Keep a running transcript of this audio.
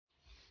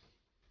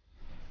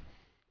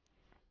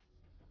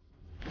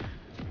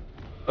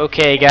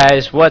Okay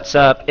guys, what's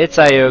up? It's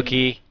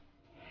Aoki,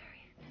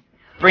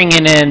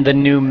 bringing in the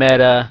new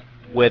meta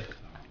with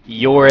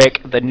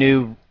YORICK, the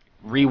new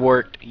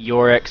reworked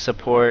YORICK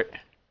support.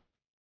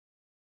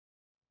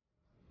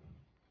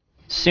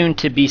 Soon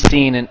to be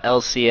seen in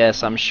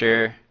LCS, I'm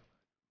sure.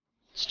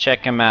 Let's check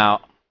him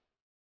out.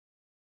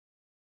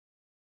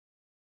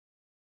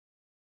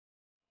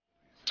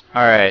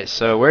 Alright,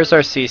 so where's our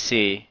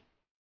CC?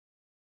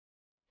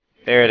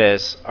 There it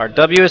is. Our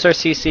W is our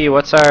CC.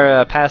 What's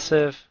our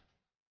passive?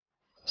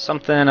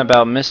 Something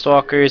about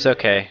Mistwalkers.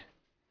 Okay.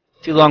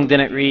 Too long,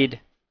 didn't read.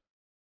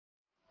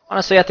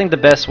 Honestly, I think the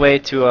best way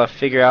to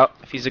figure out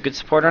if he's a good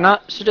support or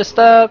not is to just,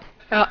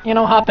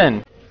 hop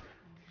in.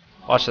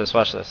 Watch this,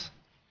 watch this.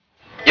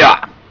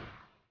 Yeah!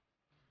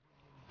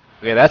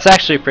 Okay, that's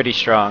actually pretty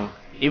strong.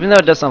 Even though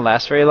it doesn't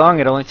last very long,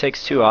 it only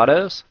takes 2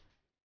 autos.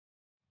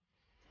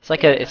 It's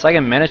like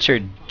a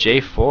miniature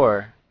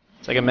J4.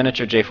 It's like a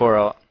miniature J4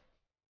 ult.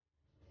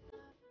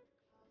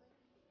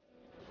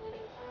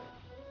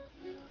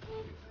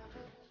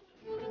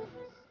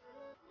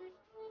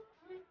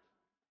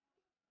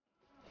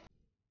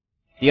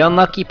 The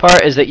unlucky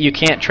part is that you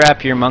can't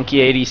trap your monkey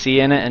ADC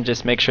in it and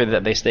just make sure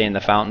that they stay in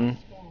the fountain.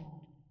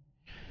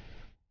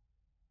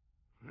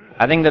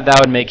 I think that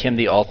would make him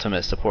the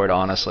ultimate support,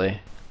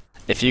 honestly.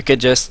 If you could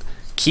just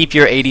keep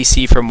your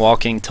ADC from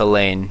walking to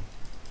lane.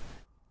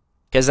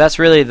 Because that's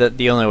really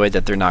the only way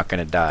that they're not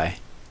going to die.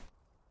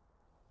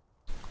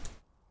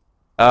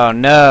 Oh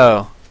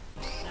no!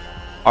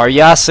 Our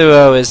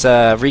Yasuo is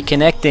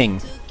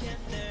reconnecting.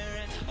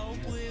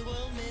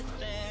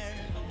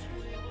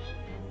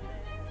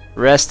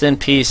 Rest in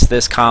peace,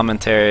 this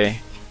commentary.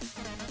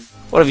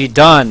 What have you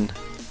done?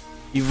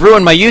 You've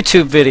ruined my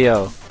YouTube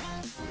video!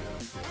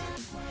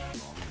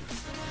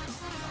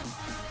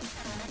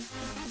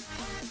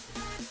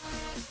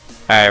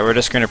 Alright, we're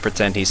just gonna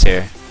pretend he's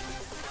here.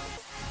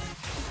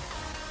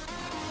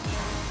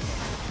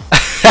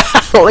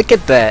 Look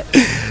at that!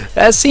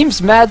 That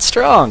seems mad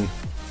strong!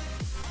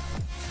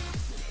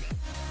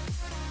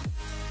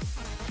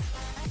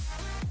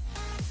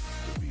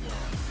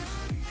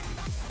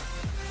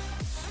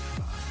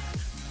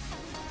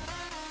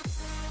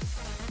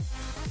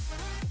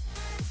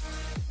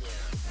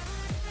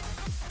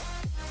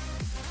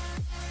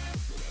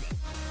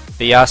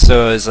 The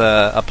Yasuo is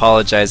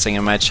apologizing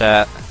in my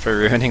chat for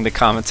ruining the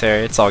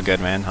commentary. It's all good,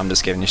 man. I'm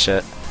just giving you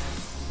shit.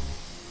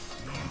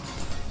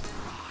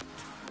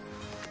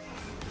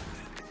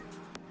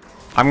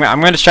 I'm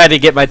gonna try to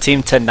get my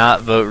team to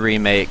not vote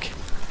remake.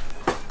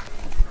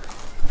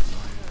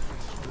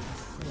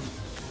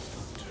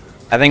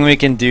 I think we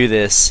can do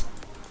this.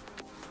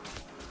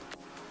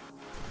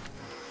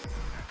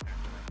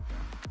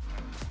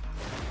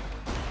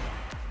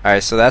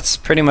 Alright, so that's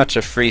pretty much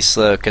a free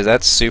slow because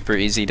that's super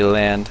easy to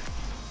land.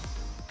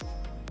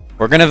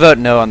 We're gonna vote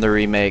no on the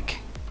remake.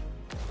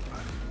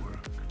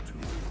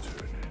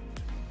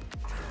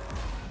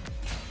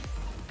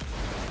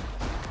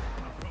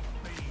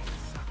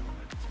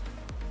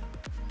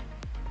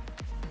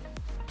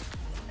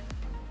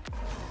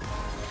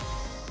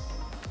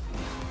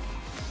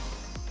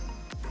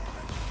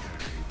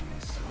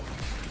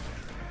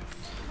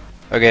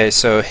 Okay,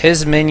 so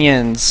his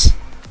minions.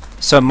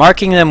 So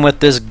marking them with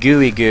this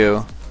gooey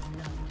goo.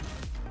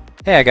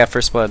 Hey, I got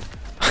first blood.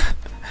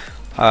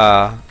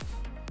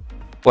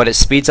 What, it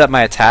speeds up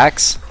my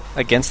attacks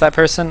against that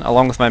person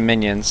along with my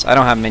minions. I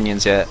don't have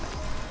minions yet.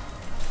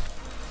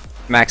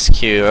 Max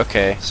Q,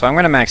 okay. So I'm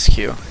gonna max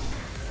Q.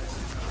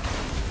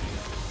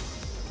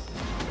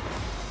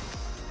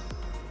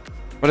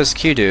 What does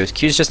Q do?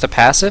 Q's just a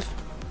passive?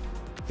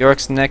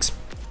 Yorick's next.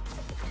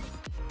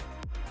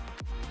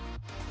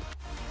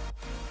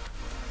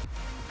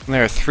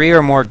 There are 3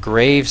 or more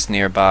graves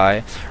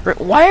nearby.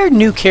 Why are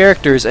new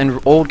characters and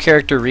old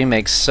character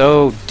remakes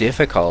so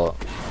difficult?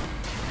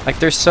 Like,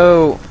 they're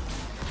so...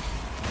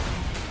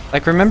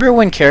 Like, remember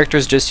when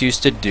characters just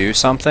used to do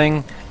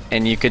something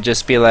and you could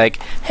just be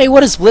like, hey, what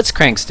does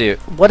Blitzcrank do?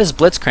 What does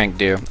Blitzcrank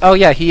do? Oh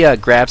yeah, he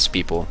grabs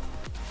people.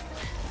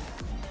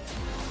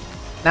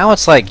 Now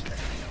it's like,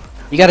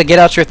 you gotta get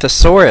out your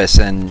thesaurus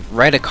and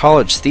write a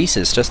college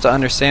thesis just to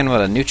understand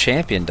what a new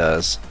champion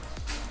does.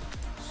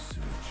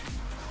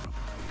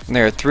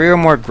 There are 3 or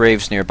more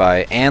graves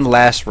nearby, and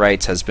Last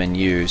Rites has been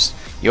used.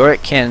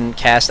 Yorick can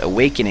cast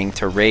Awakening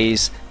to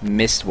raise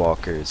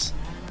Mistwalkers.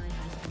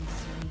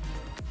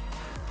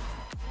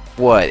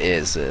 What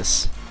is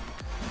this?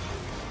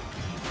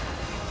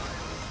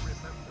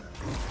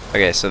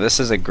 Okay, so this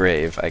is a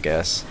grave, I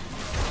guess.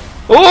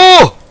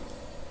 Oh!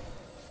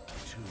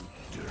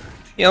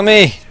 Heal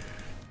me!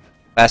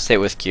 Last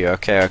hit with Q.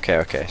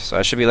 Okay. So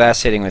I should be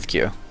last hitting with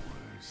Q.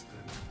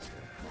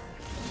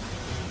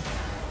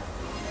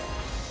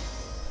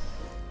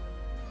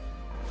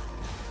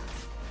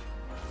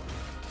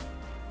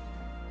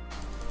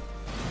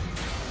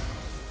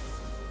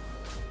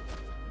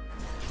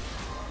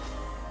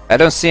 I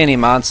don't see any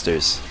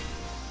monsters.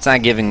 It's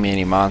not giving me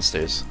any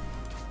monsters.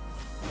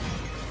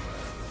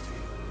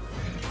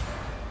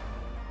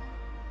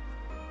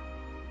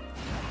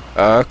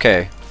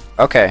 Okay.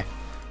 Okay.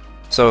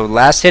 So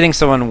last hitting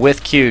someone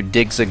with Q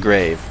digs a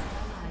grave,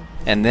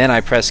 and then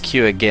I press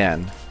Q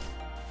again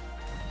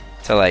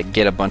to like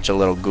get a bunch of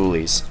little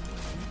ghoulies.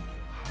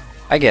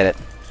 I get it.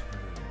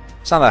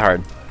 It's not that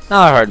hard. Not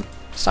that hard.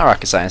 It's not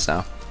rocket science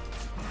now.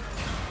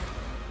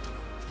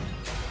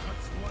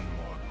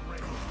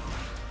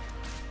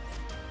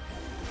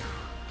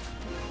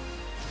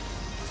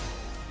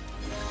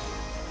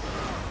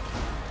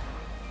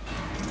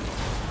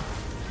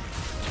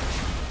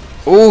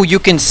 Oh, you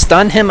can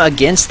stun him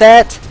against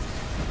that?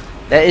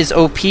 That is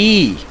OP.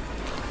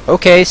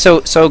 Okay, so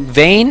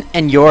Vayne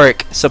and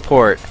Yorick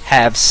support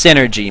have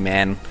synergy,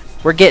 man.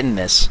 We're getting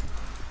this.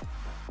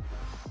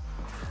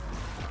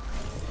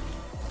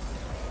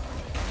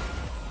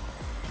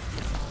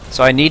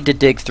 So I need to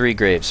dig 3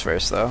 graves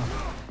first, though.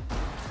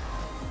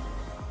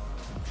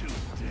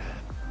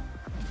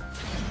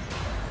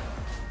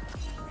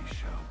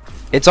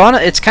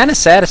 It's kind of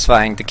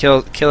satisfying to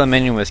kill a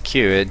minion with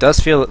Q. It does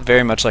feel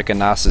very much like a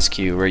Nasus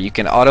Q, where you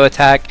can auto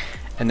attack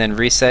and then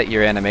reset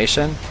your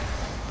animation,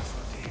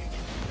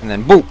 and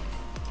then boop,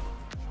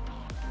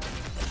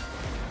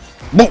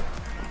 boop.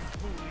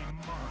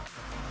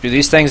 Do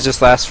these things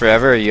just last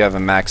forever, or you have a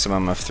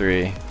maximum of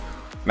 3?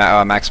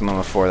 Maximum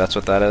of 4. That's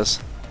what that is.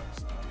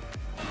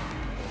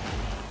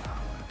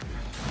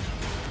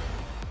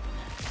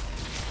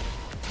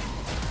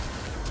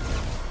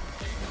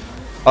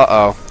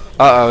 Uh-oh.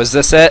 Uh-oh, is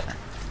this it?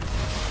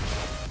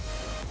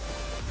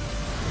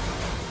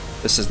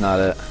 This is not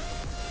it.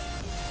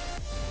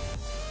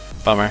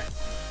 Bummer.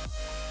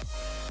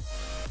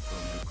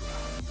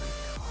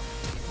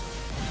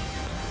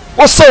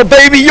 What's up,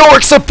 baby?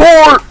 Yorick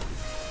support!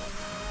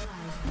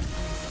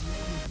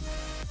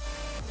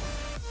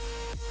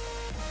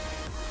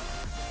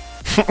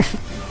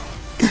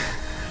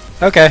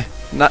 Okay.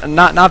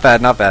 Not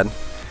bad, not bad.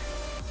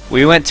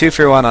 We went 2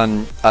 for 1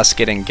 on us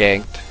getting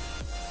ganked.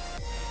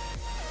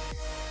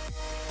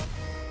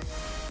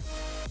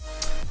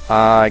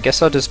 I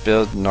guess I'll just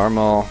build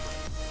normal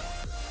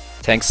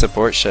tank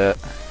support shit.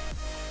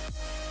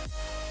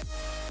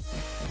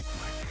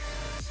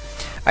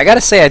 I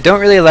gotta say, I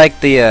don't really like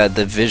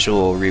the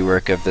visual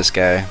rework of this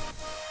guy.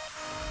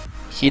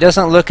 He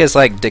doesn't look as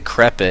like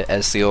decrepit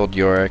as the old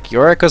Yorick.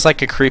 Yorick was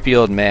like a creepy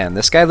old man.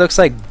 This guy looks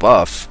like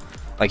buff.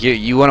 Like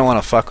you wouldn't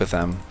want to fuck with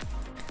him.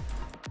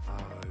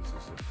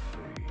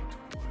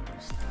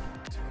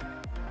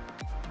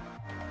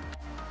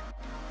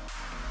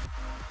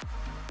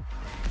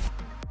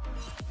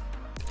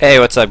 Hey,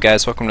 what's up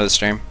guys? Welcome to the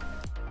stream.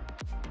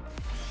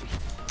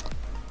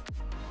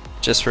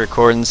 Just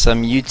recording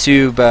some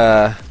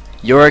YouTube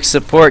Yorick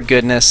support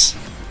goodness.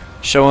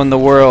 Showing the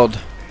world.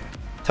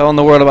 Telling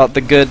the world about the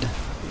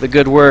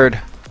good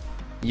word.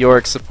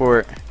 Yorick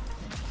support.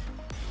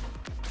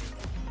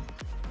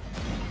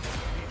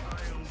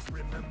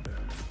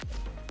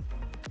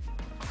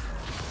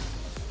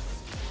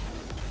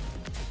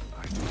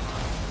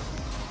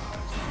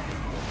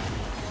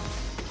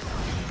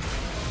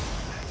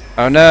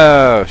 Oh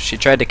no! She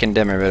tried to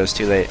condemn her, but it was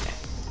too late.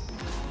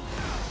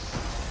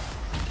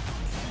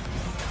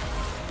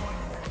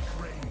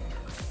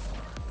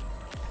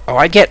 Oh,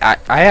 I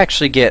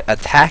actually get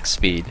attack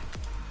speed.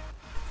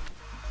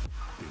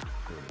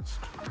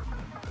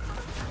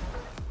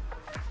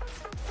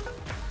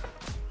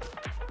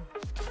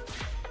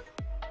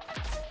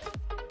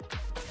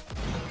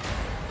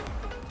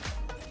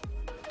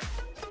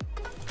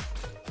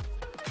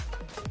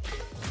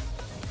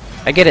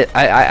 I get it.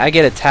 I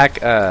get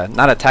attack,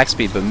 not attack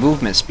speed, but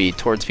movement speed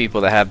towards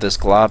people that have this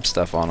glob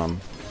stuff on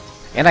them,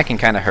 and I can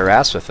kind of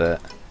harass with it.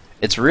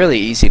 It's really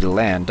easy to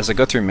land. Does it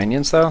go through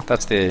minions though?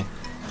 That's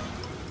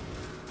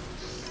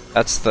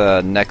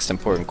the next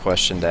important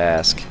question to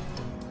ask.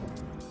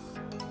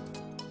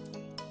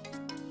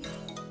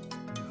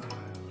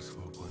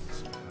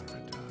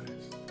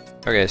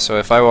 Okay, so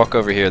if I walk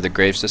over here, the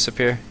graves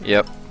disappear?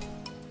 Yep.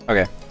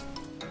 Okay.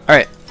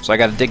 Alright, so I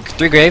gotta dig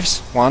 3 graves.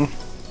 1.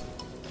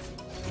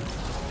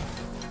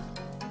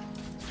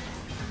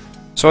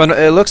 So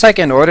it looks like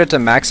in order to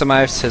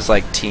maximize his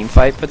like team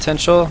fight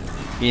potential,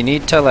 you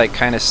need to like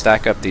kind of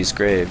stack up these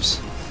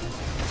graves.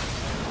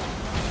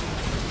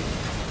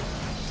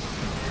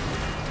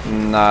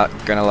 Not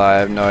gonna lie, I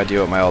have no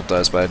idea what my ult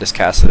does, but I just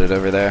casted it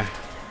over there.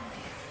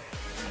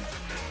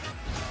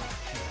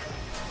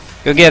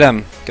 Go get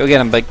him! Go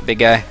get him, big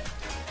guy.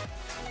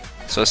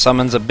 So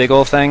summons a big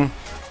ol' thing.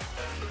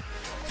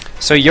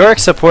 So Yorick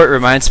support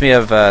reminds me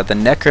of the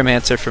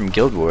Necromancer from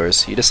Guild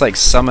Wars. You just like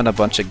summon a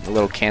bunch of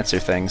little cancer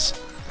things.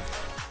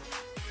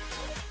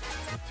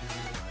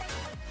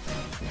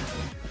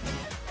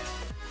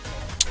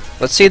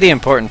 Let's see the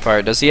important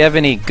part. Does he have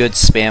any good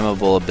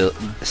spammable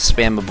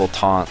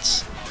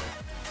taunts?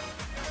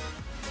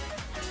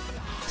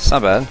 It's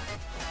not bad.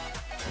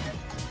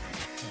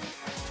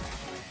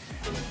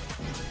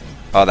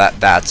 Oh,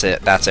 that's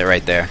it. That's it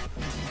right there.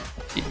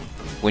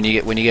 When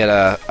you get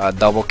a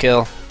double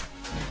kill,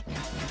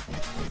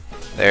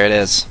 there it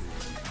is.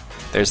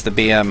 There's the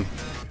BM.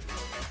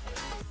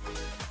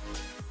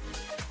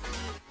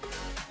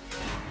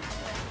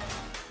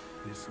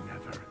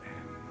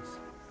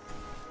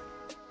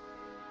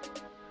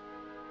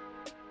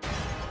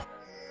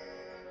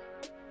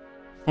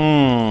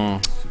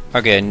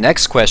 Okay,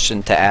 next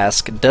question to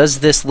ask. Does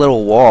this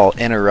little wall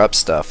interrupt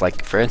stuff?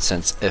 Like, for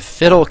instance, if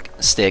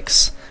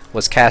Fiddlesticks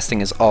was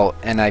casting his ult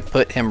and I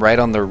put him right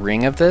on the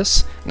ring of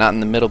this, not in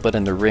the middle but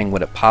in the ring,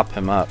 would it pop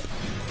him up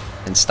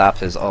and stop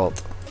his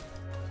ult?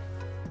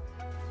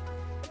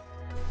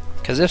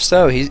 Because if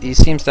so, he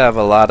seems to have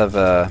a lot of,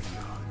 I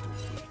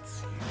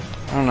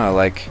don't know,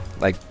 like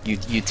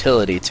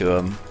utility to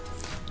him.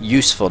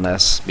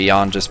 Usefulness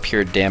beyond just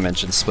pure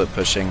damage and split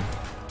pushing.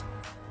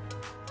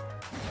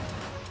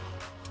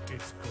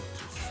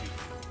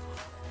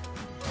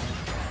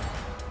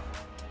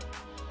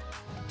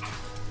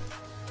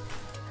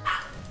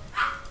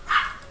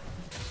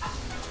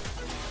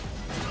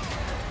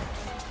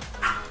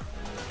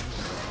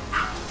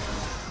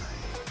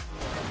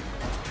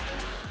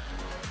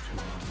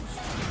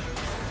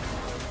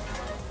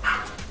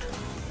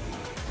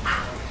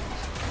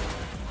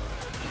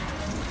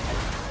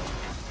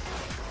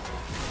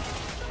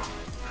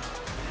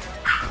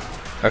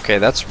 Okay,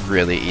 that's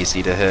really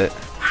easy to hit.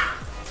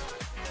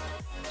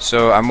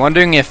 So I'm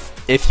wondering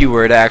if you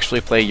were to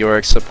actually play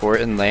YORICK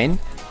support in lane,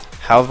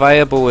 how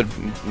viable would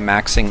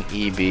maxing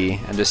E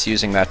be and just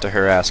using that to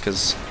harass?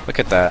 Because look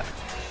at that.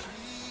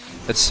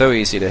 It's so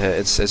easy to hit.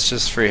 It's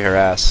just free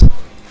harass.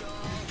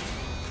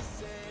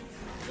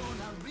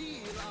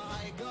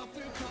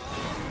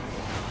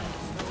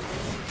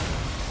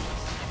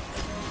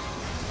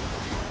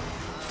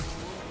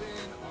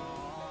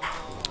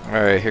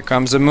 Alright, here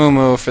comes a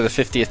Moo for the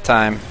 50th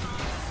time.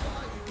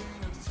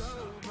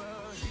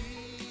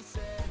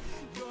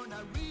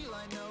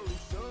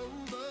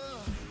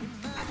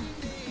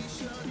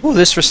 Ooh,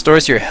 this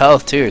restores your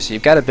health too, so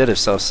you've got a bit of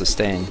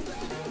self-sustain.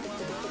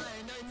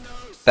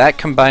 That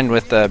combined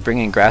with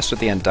bringing Grasp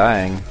with the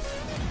Undying,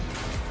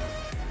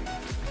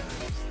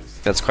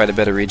 that's quite a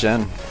bit of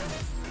regen.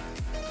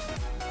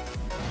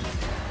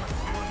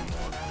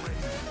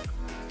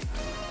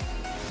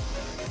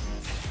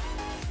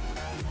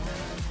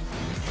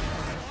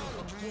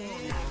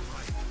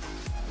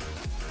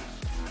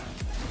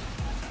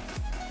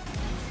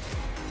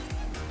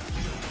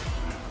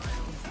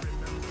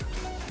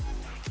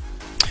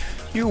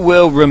 You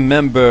will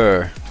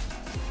remember.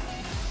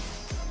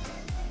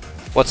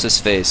 What's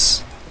his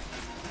face?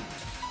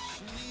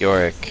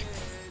 YORICK.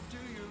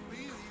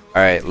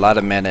 Alright, a lot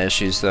of mana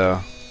issues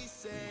though.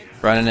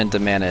 Running into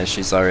mana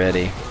issues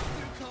already.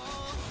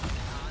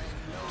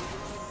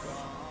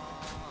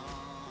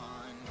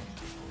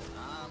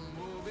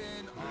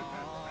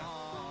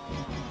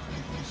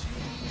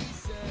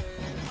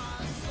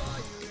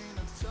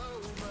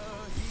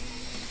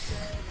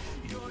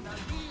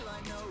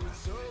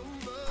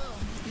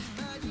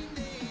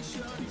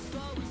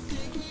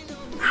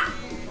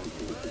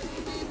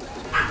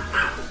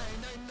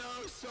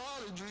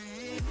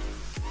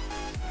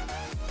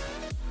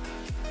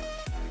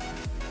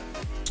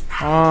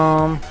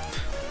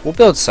 We'll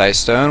build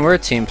Sightstone. We're a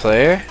team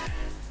player.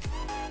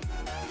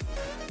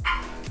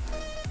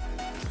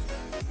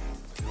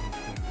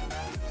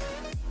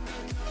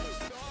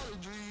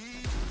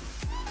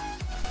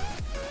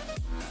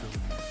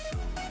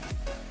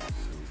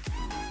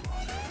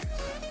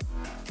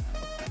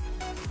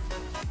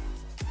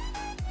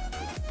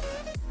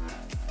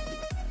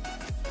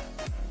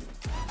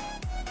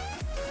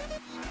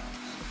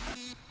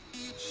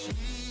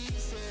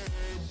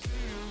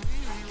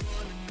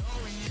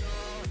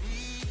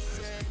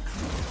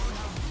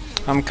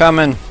 I'm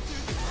coming.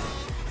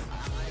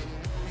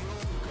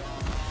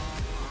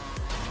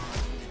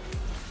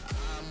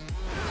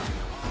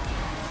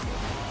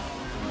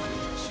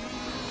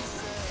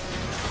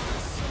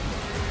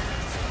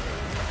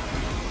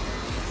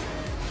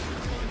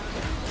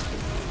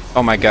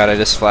 Oh my god, I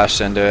just flashed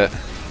into it.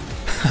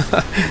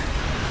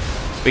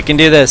 We can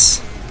do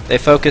this. They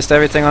focused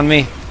everything on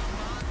me.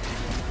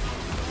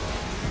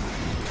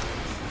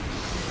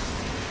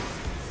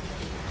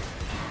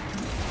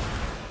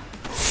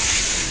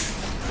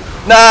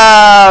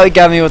 No, he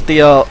got me with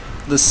the ult,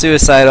 the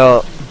suicide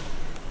ult.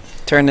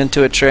 Turned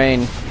into a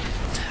train.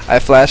 I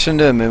flashed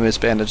into a Moomoo's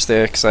bandage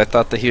there because I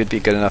thought that he would be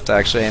good enough to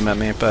actually aim at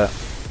me, but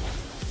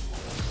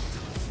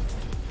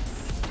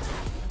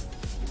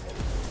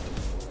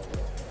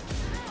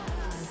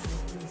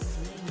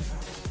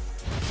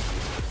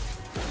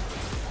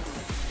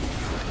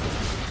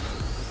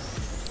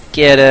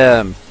get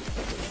him!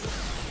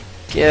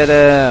 Get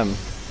him!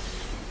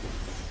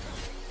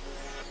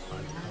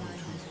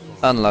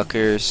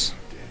 Unlockers.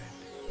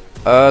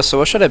 So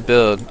what should I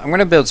build? I'm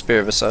gonna build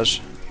Spirit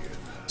Visage.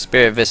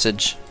 Spirit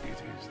Visage.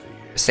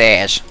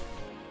 Visage.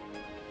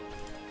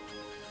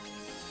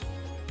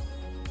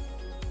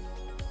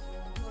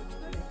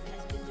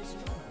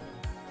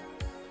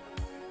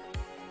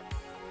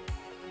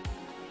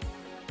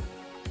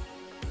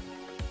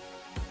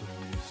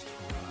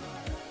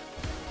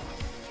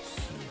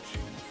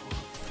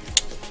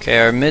 Okay,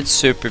 our mid's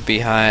super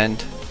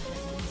behind.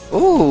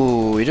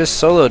 Ooh, we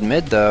just soloed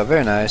mid though.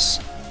 Very nice.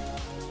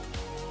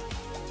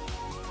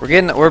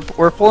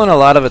 We're pulling a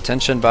lot of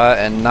attention bot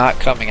and not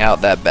coming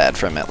out that bad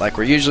from it. Like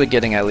we're usually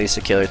getting at least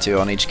a kill or two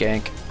on each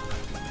gank.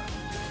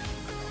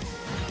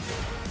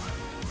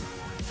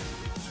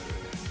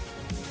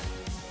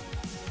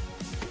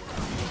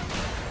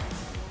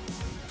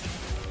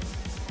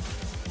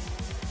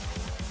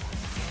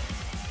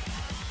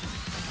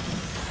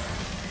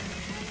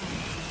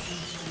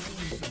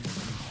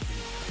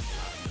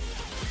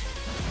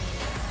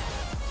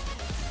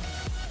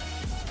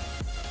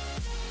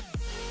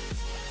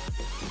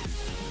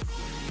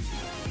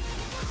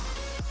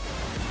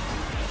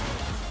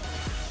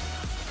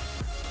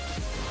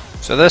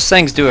 So those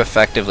things do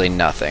effectively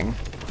nothing.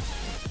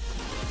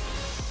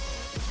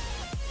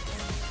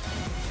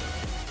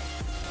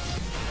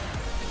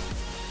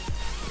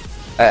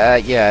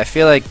 Yeah, I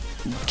feel like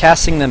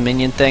casting the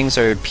minion things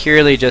are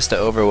purely just to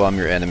overwhelm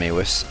your enemy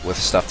with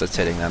stuff that's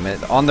hitting them.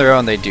 On their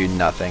own, they do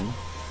nothing.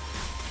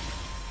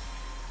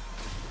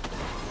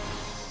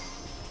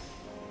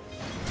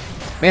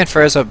 Man,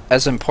 for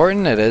as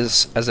important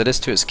as it is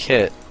to his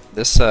kit,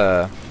 this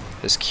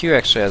his Q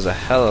actually has a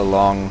hella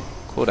long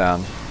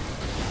cooldown.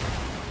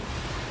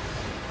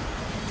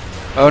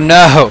 Oh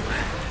no!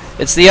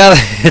 It's the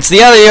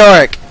other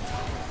Yorick!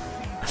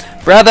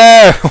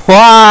 Brother!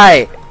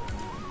 Why?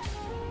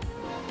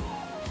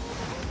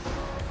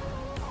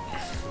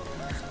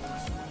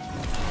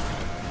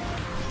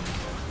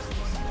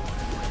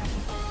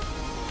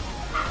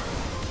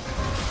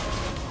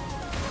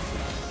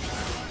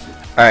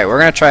 Alright, we're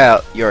gonna try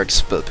out Yorick's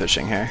split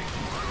pushing here.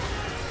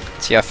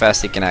 See how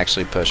fast he can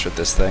actually push with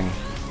this thing.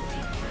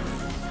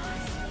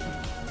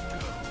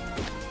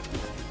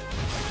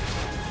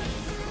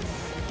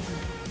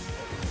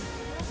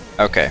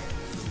 Okay.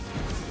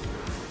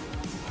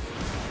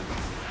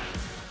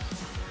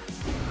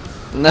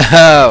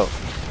 No!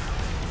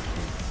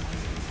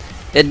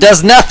 It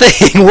does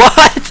nothing!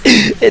 What?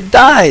 It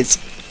dies!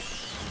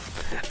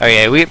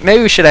 Okay,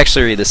 maybe we should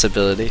actually read this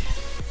ability.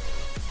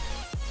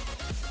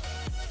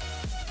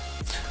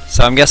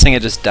 So I'm guessing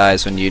it just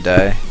dies when you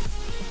die.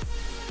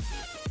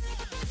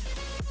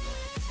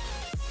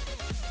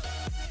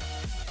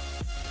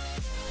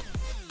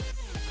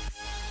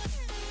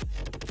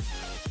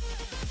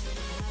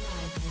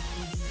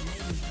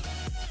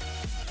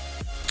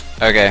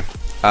 Okay.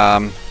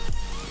 Well,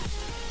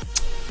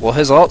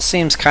 his ult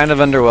seems kind of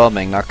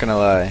underwhelming, not gonna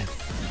lie.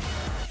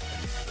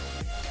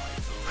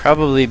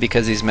 Probably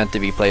because he's meant to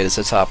be played as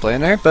a top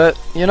laner, but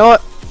you know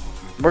what?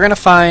 We're gonna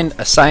find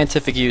a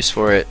scientific use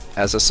for it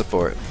as a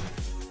support.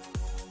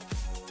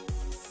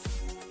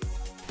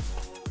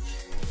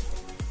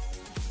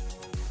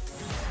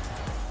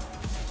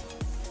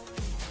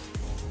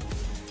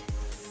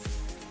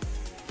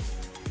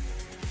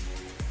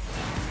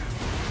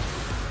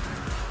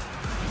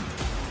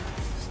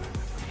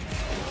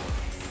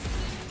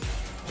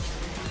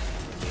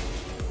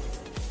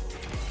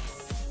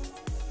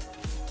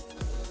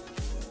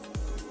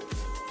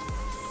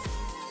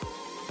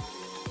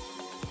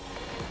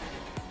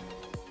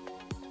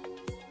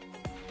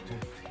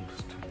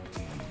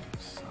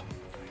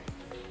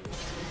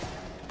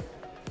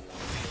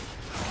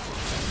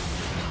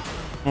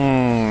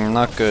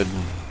 Not good.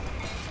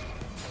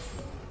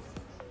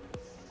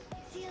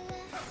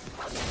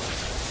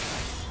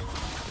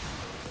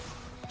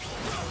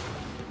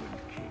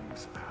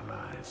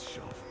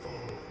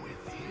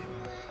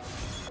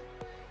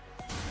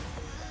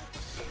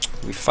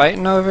 We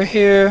fighting over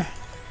here?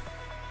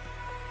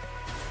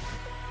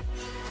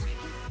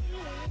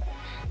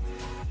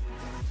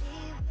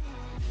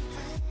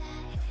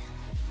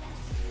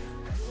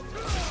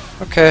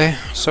 Okay,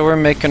 so we're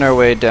making our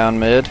way down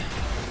mid.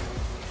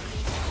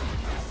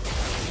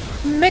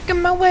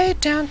 Making my way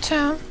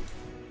downtown.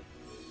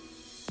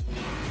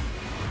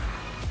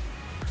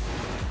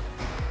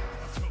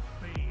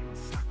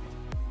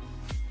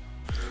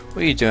 What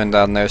are you doing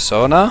down there,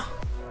 Sona?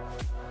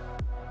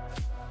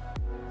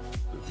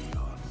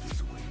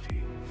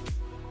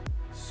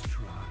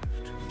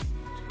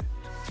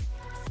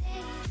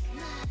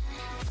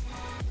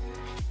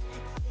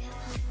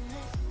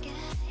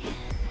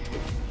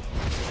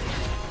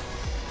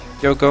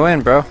 Yo, go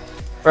in, bro.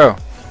 Bro,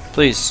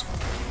 please.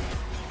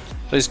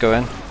 Please go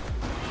in.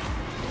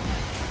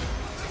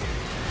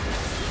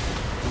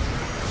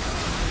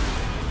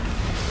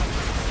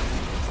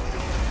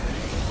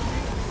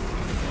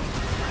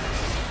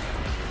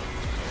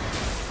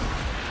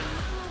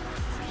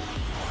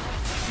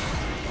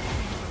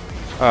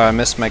 Oh, I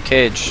missed my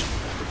cage.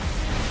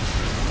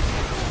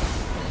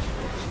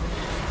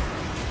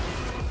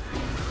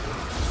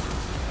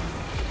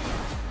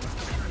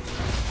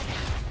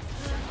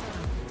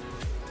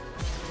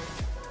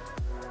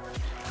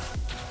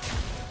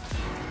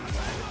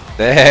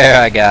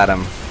 There, I got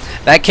him.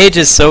 That cage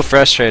is so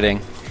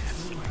frustrating.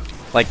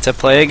 Like, to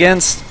play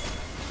against?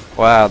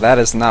 Wow, that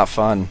is not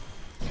fun.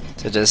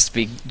 To just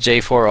be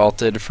J4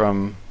 ulted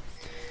from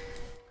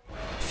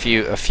a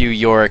few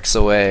Yoricks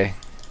away.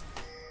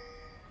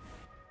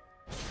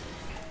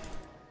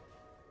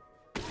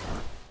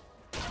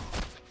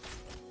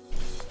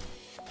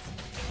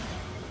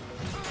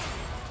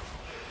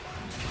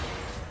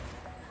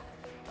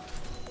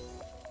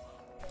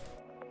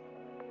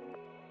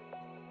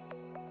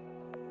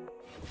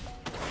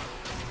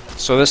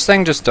 So this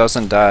thing just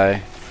doesn't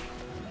die.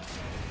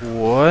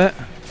 What?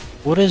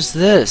 What is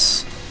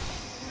this?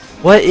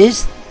 What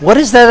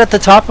is that at the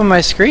top of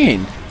my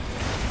screen?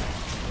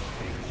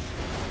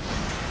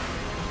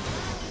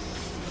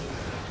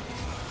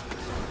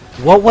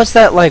 What was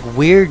that, like,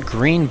 weird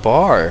green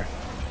bar?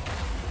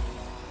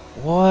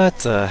 What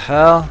the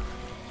hell?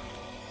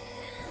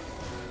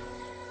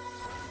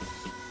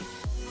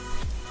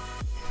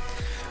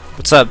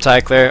 What's up,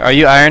 Tycler? Are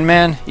you Iron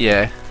Man?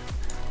 Yeah.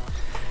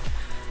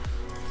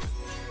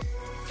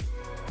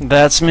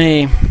 That's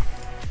me.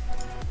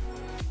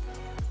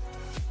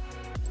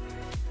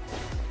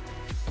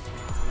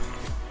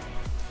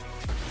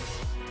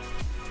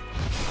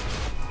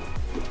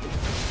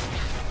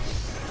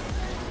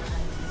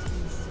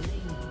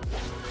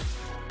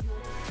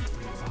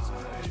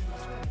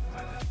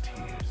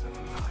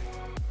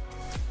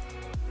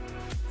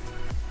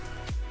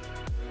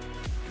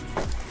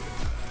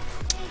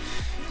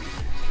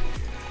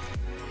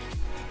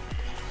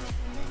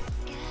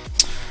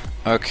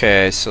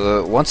 Okay,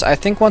 so I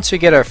think once we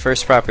get our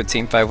first proper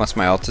team fight, once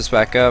my ult is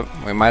back up,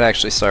 we might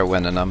actually start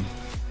winning them.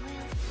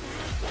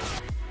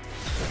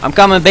 I'm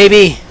coming,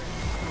 baby!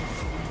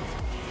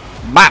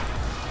 Bop!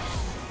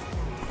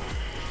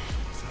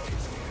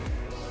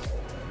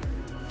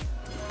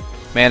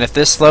 Man, if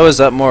this slows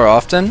up more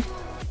often...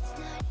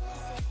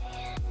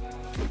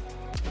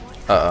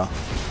 Uh-oh.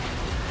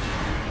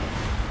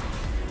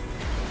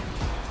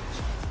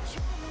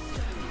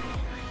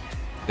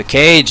 The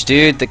cage,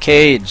 dude, the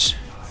cage.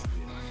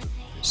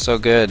 So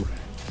good.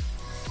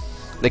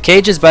 The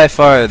cage is by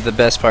far the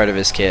best part of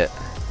his kit,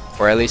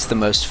 or at least the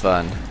most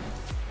fun.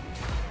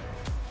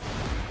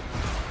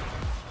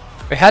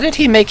 Wait, how did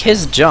he make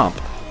his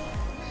jump?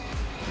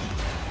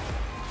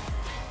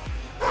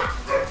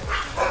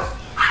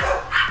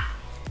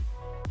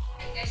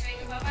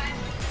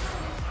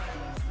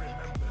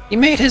 He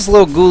made his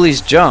little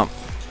ghoulies jump.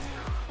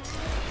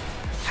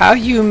 How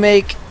you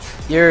make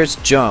yours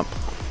jump?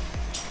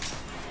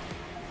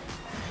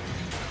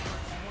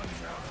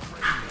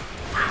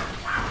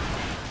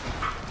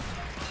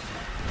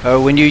 Oh,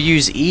 when you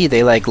use E,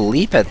 they like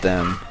leap at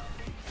them.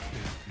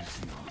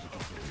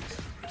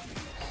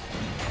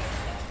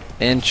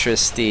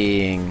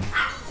 Interesting.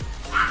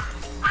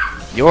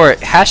 YORICK,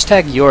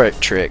 hashtag YORICK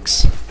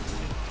tricks.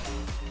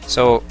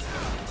 So,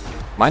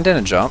 mine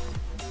didn't jump.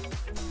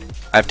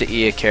 I have to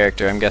E a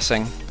character, I'm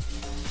guessing.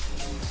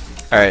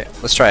 Alright,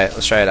 let's try it.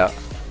 Let's try it out.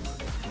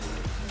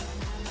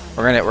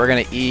 We're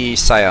gonna E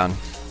Scion.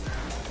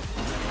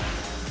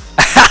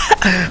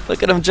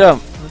 Look at him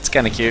jump. That's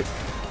kinda cute.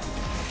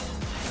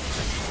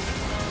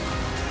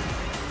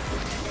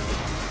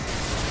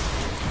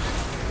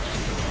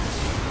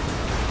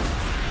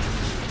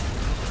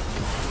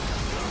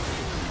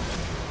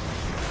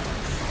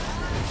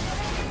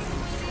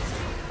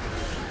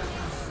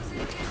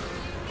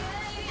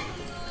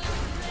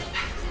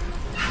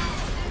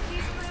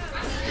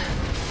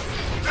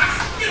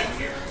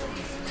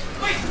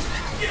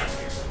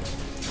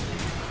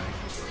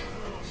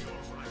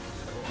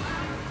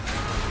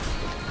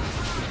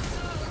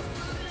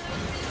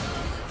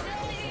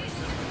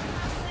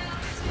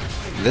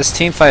 This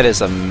team fight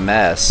is a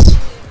mess.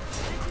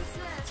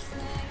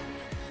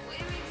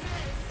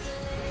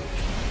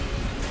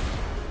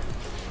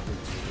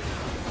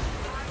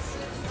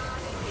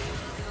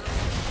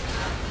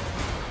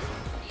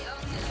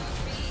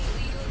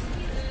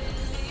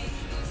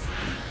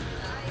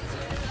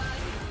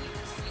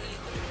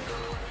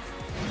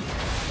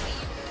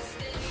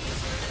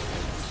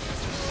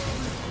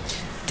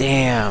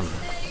 Damn.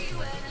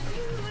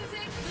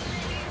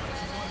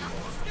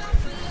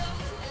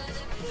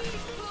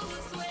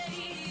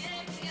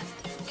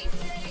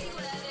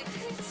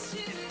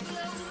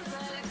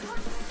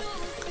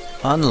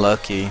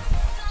 Unlucky.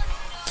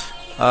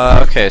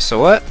 Okay, so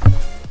what?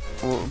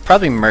 Well,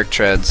 probably Merc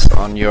Treads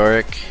on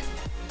YORICK.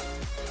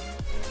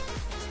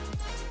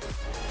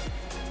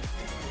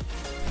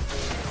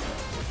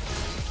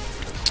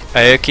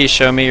 Aoki,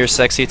 show me your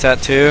sexy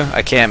tattoo.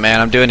 I can't,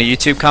 man. I'm doing a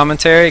YouTube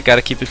commentary.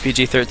 Gotta keep it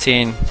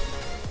PG-13.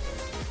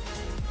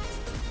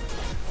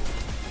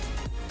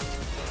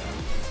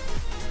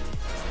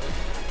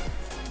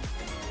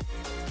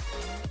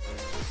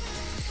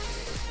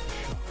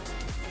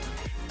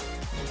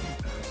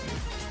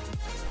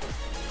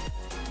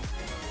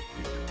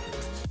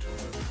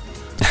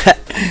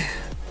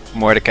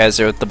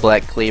 Mordekaiser with the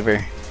black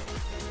cleaver.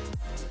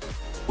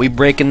 We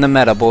breaking the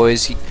meta,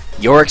 boys.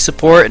 YORICK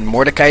support and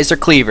Mordekaiser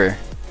cleaver.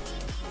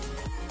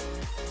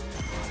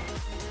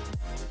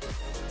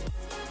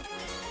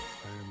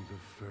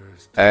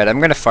 Alright,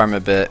 I'm gonna farm a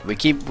bit. We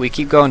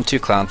keep going to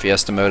Clown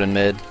Fiesta mode in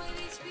mid.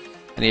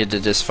 I need to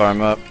just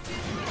farm up.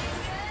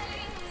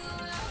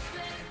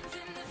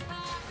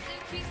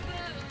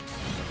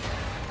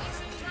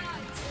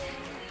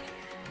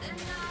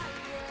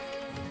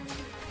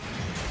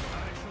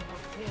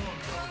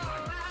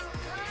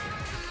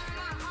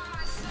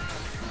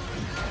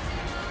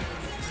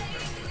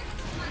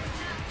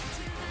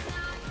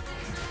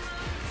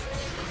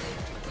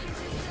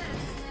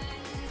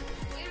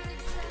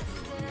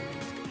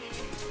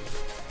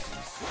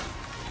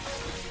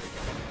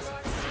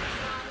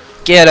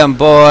 Get 'em,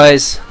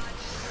 boys!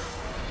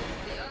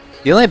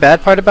 The only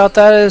bad part about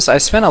that is I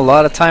spent a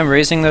lot of time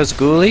raising those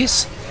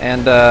ghoulies,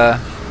 and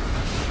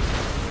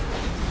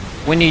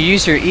when you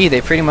use your E,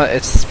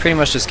 it's pretty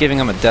much just giving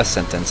them a death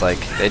sentence. Like,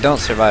 they don't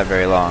survive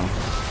very long.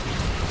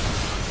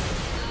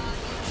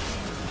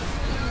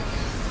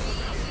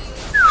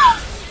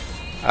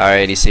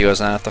 Alright, ADC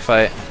wasn't at the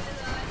fight.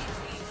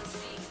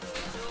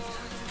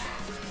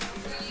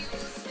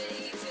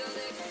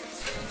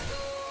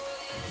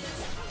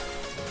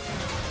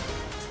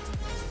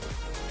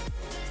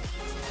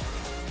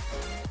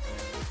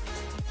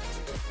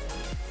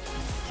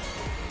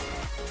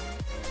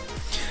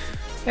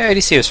 Yeah,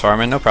 ADC was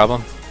farming, no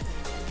problem.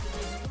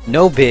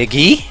 No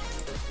biggie.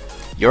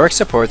 Yorick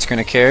support's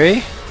gonna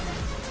carry.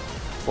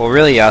 Well,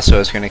 really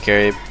Yasuo's gonna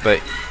carry,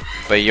 but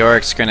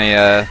Yorick's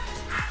gonna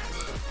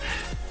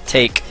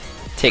take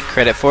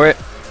credit for it.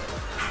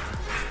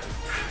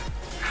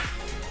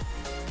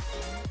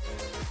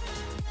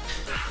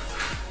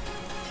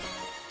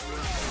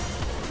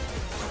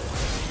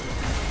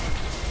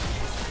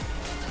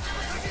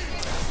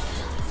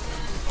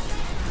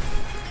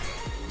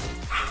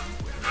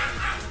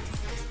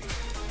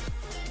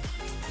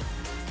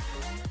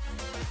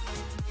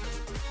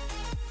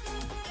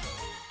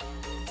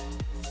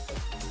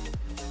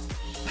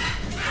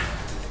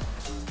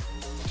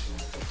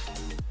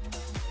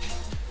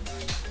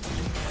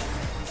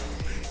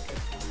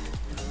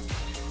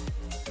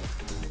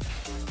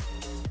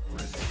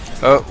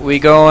 Oh, we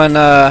going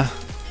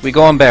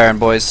Baron,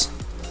 boys.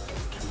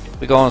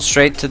 We going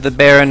straight to the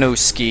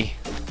Baronowski.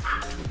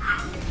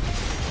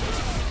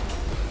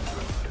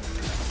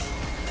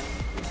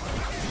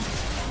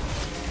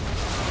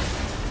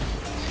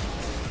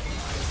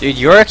 Dude,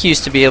 Yorick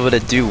used to be able to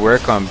do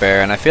work on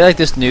Baron. I feel like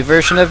this new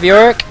version of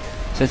Yorick,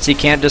 since he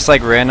can't just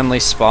like randomly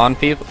spawn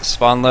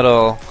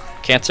little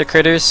cancer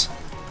critters,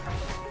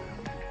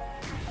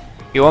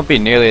 he won't be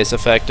nearly as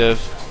effective.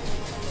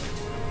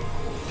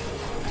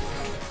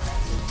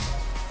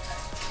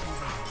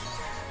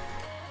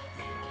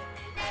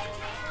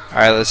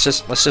 Alright, let's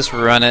just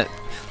run it.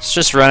 Let's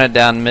just run it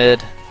down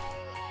mid.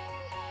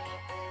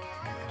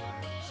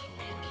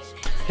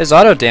 His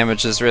auto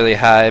damage is really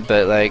high,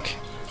 but like,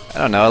 I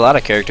don't know, a lot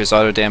of characters'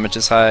 auto damage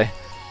is high.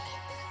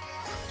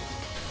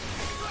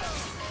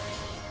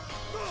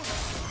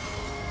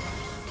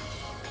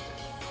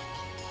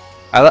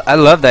 I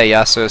love that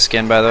Yasuo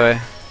skin, by the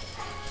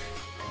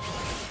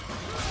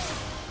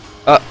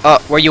way.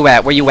 Where you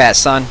at? Where you at,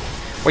 son?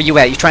 Where you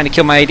at? You trying to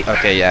kill my AD?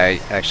 Okay,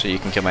 yeah, actually you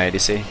can kill my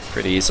ADC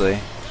pretty easily.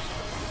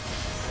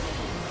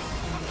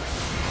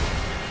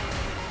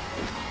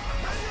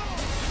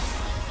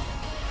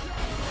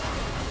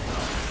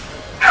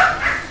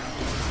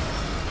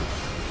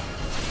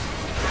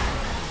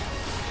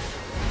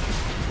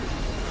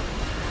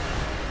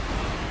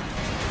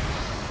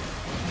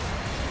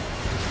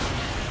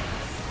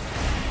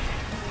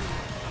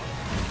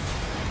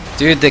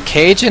 Dude, the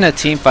cage in a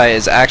team fight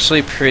is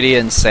actually pretty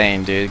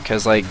insane, dude.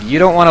 Because like you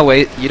don't want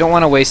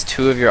to waste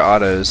two of your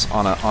autos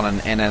on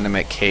an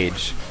inanimate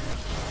cage.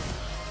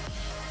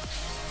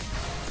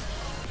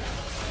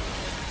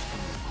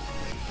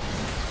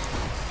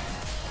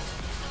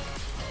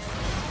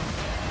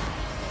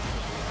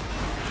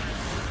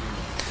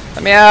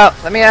 Let me out!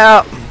 Let me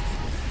out!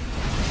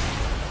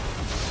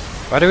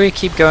 Why do we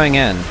keep going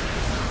in?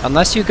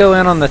 Unless you go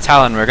in on the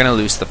Talon, we're gonna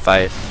lose the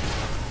fight.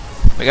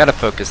 We gotta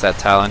focus that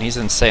Talon, he's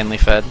insanely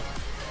fed.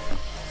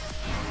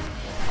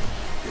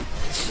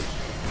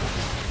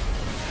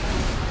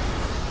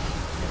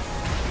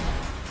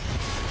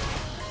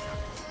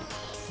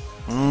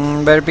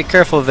 Better be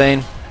careful,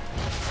 Vayne.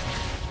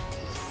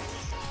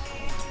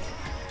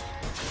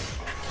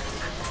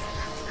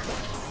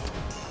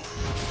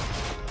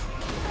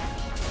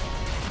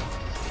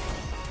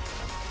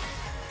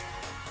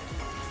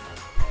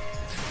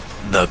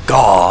 The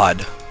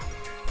God.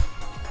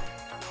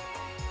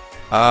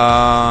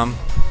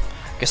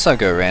 Guess I'll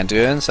go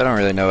Randuin's. I don't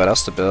really know what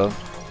else to build.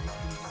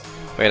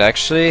 Wait,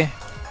 actually, I'm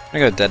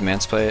gonna go Dead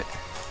Man's Plate.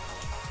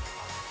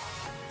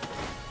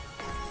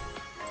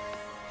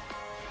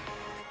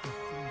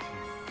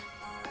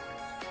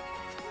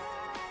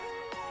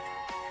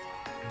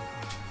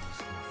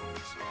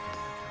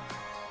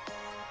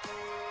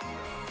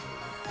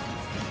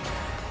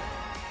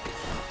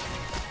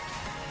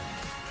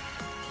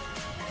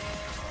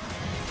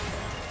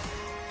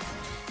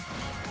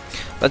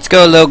 Let's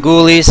go, little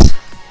ghoulies.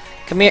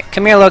 Come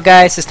here, little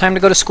guys. It's time to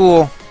go to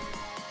school.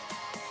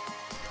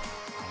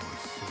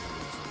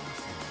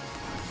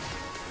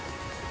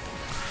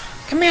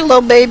 Come here,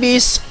 little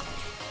babies.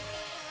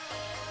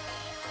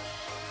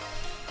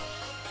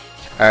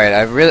 All right,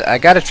 I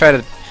gotta try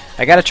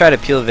to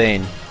peel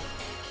Vayne,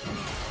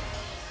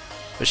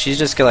 but she's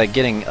just like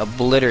getting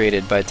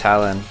obliterated by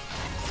Talon.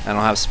 I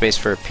don't have space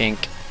for a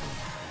pink,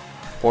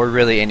 or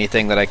really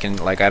anything that I can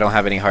like. I don't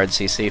have any hard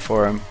CC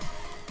for him.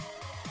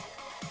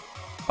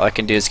 All I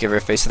can do is give her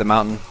a face of the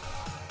mountain.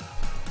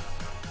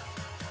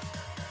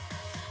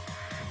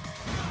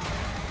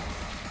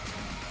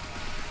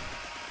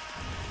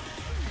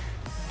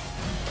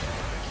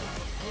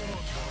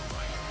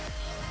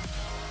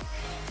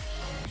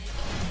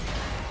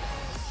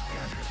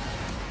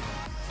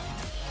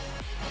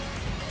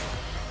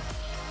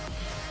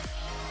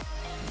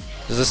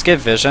 Does this give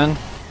vision?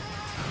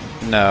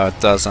 No, it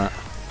doesn't.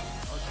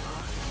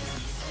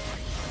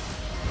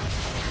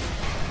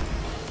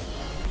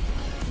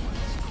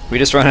 We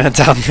just run it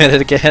down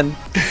mid again.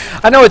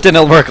 I know it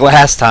didn't work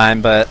last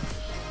time, but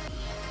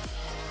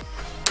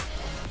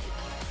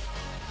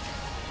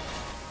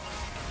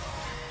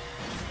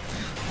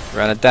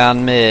run it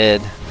down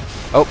mid.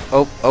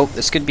 Oh,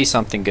 this could be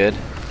something good.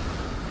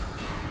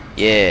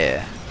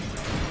 Yeah.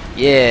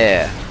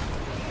 Yeah.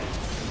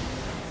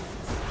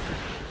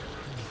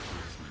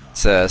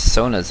 It's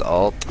Sona's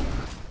ult.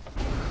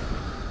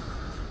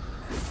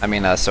 I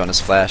mean, Sona's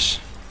flash.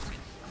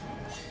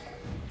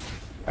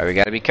 Alright, we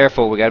gotta be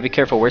careful. We gotta be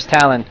careful. Where's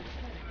Talon?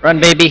 Run,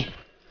 baby!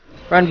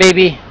 Run,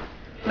 baby!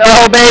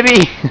 No,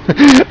 baby!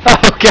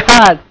 Oh,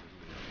 God!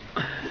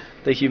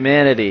 The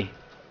humanity.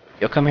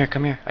 Yo, come here,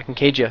 come here. I can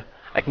cage you.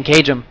 I can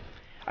cage him.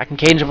 I can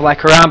cage him like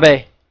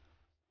Harambe.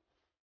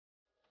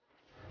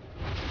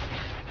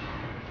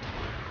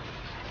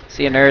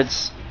 See you,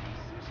 nerds.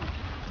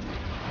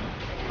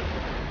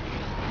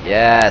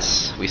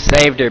 Yes, we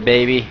saved her,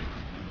 baby.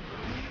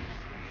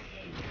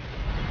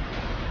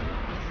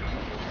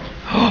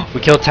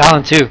 We killed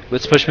Talon too.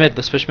 Let's push mid.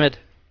 Let's push mid.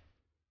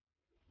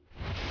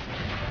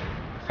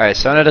 Alright,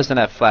 Sona doesn't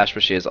have flash,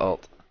 but she has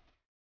ult.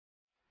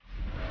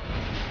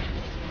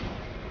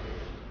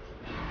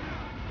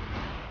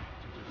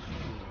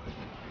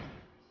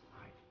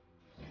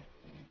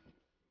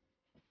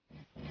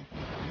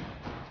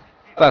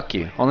 Fuck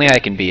you. Only I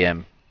can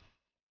BM.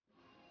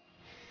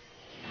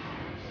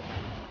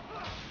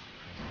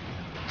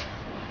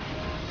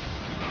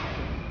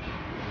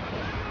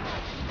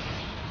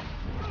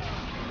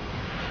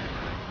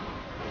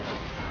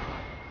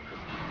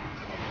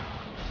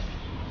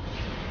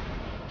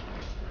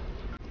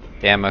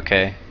 Damn,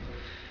 okay.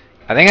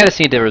 I think I just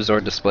need to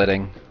resort to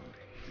splitting.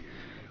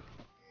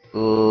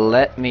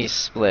 Let me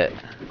split.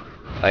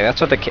 Like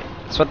that's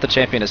what the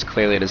champion is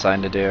clearly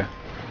designed to do.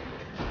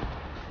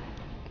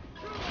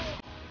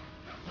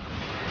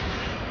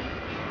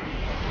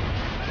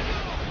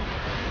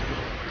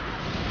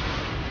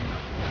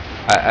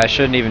 I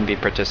shouldn't even be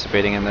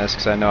participating in this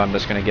because I know I'm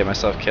just gonna get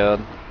myself killed.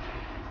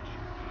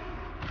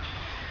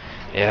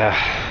 Yeah.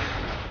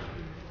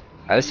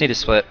 I just need to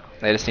split.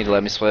 They just need to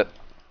let me split.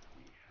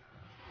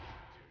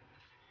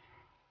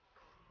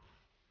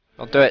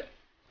 Don't do it.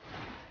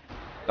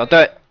 Don't do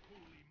it.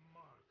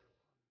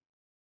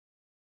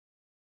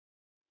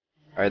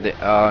 Are they?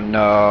 Oh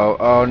no.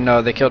 Oh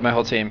no, they killed my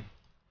whole team.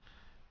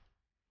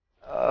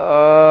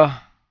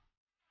 I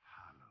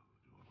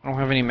don't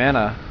have any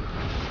mana.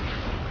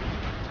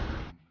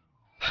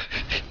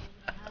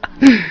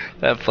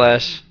 That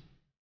flash.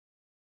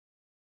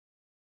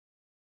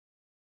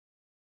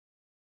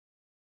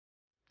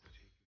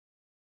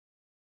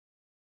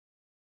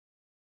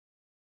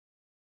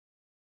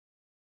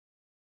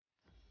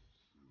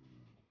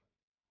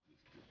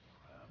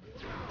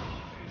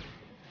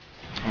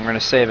 I'm gonna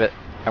save it.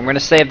 I'm gonna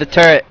save the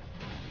turret.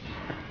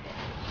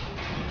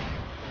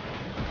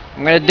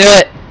 I'm gonna do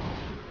it.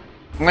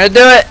 I'm gonna do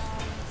it.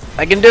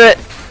 I can do it.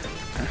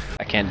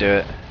 I can't do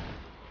it.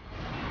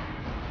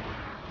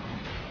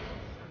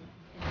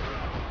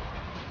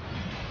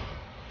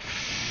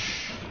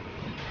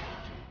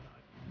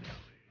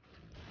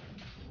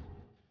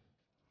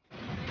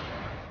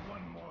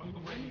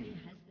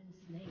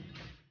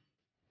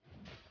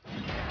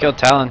 Killed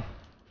Talon.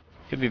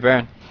 Could be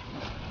Baron.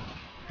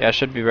 Yeah, it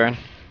should be Baron.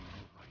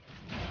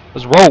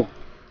 Let's roll!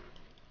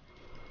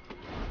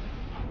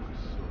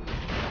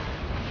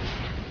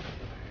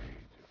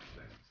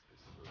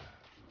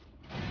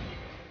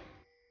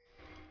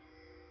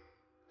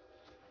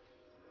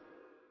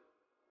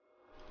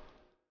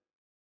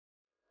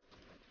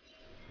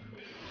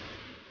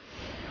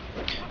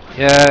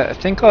 Yeah, I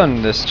think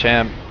on this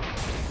champ,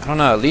 I don't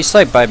know, at least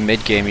like by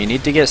mid game you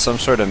need to get some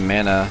sort of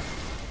mana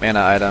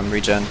item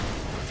regen.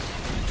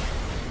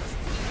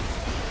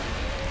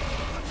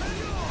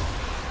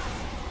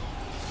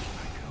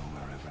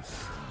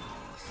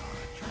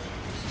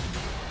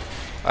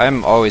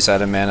 I'm always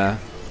out of mana.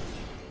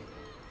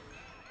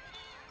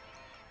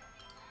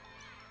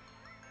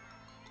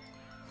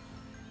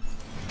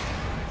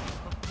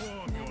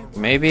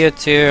 Maybe a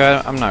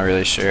tier, I'm not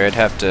really sure. I'd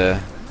have to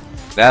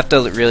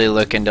really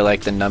look into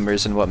like the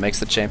numbers and what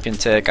makes the champion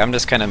tick. I'm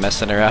just kind of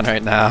messing around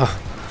right now.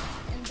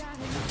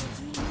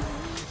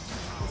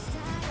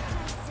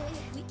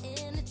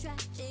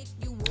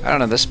 I don't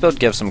know, this build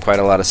gives him quite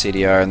a lot of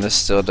CDR and this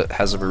still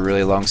has a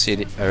really long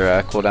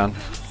cooldown.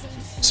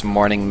 It's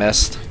Morning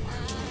Mist.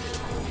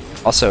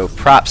 Also,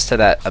 props to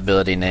that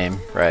ability name,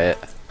 Riot.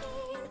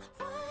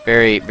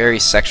 Very, very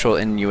sexual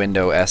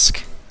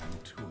innuendo-esque.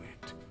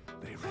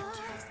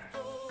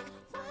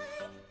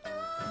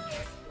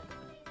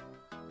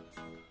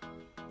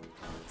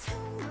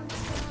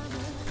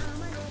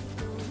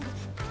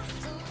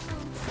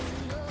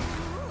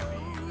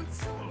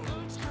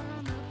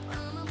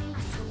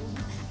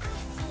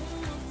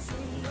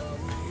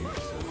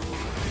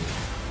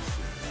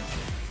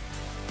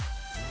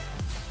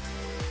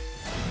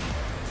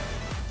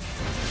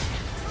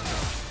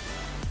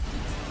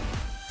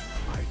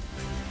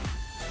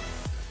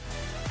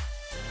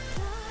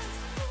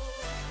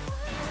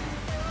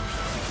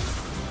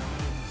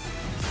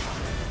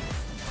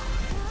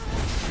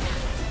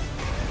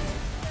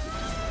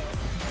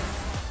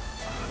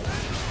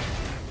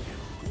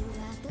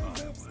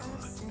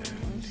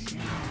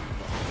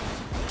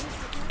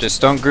 Just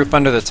don't group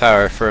under the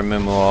tower for a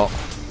Mumu ult.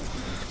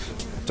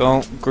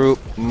 Don't group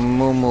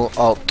Mumu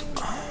ult.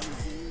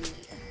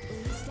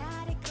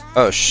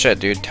 Oh shit,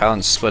 dude,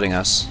 Talon's splitting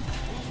us.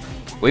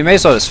 We may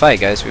as well just fight,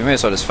 guys. We may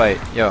as well just fight.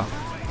 Yo.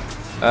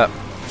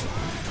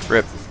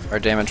 Rip. Our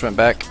damage went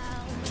back.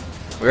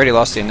 We already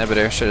lost the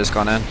inhibitor. Should have just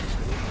gone in.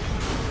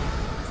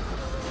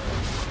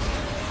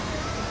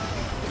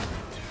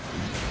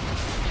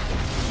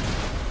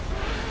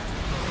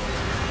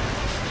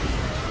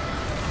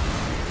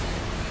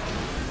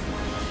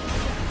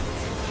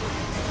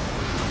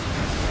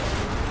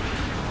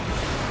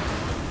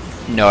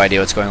 No idea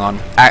what's going on.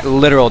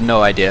 Literal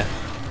no idea.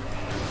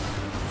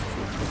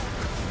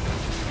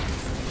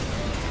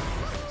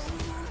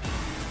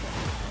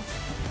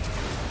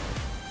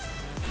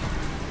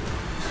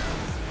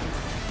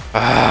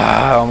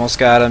 Ah, almost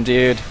got him,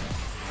 dude.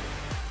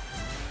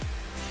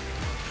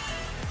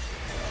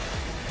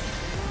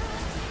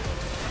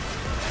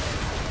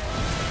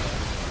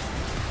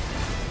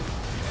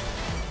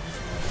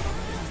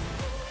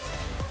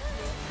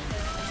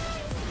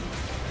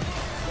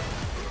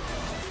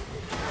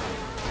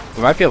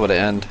 We might be able to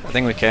end. I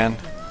think we can.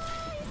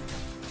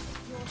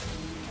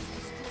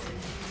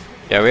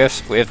 Yeah, we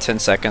have 10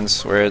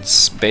 seconds where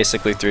it's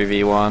basically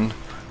 3v1.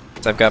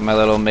 So I've got my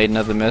little Maiden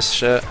of the Mist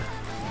shit.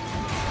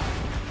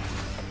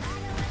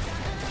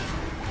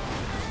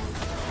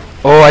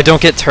 Oh, I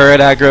don't get turret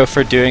aggro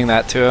for doing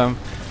that to him.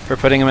 For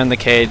putting him in the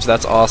cage.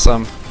 That's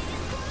awesome.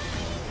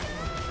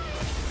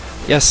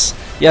 Yes,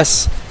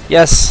 yes,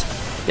 yes,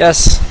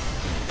 yes.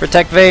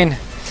 Protect Vayne.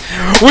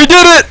 We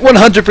did it!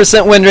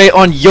 100% win rate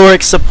on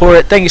YORICK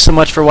support. Thank you so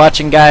much for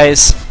watching,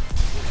 guys.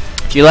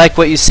 If you like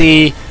what you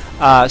see,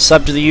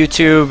 sub to the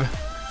YouTube,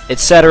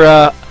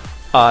 etc.,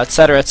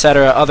 etc.,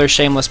 etc., other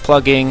shameless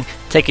plugging.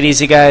 Take it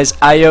easy, guys.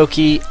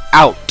 Aoki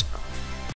out.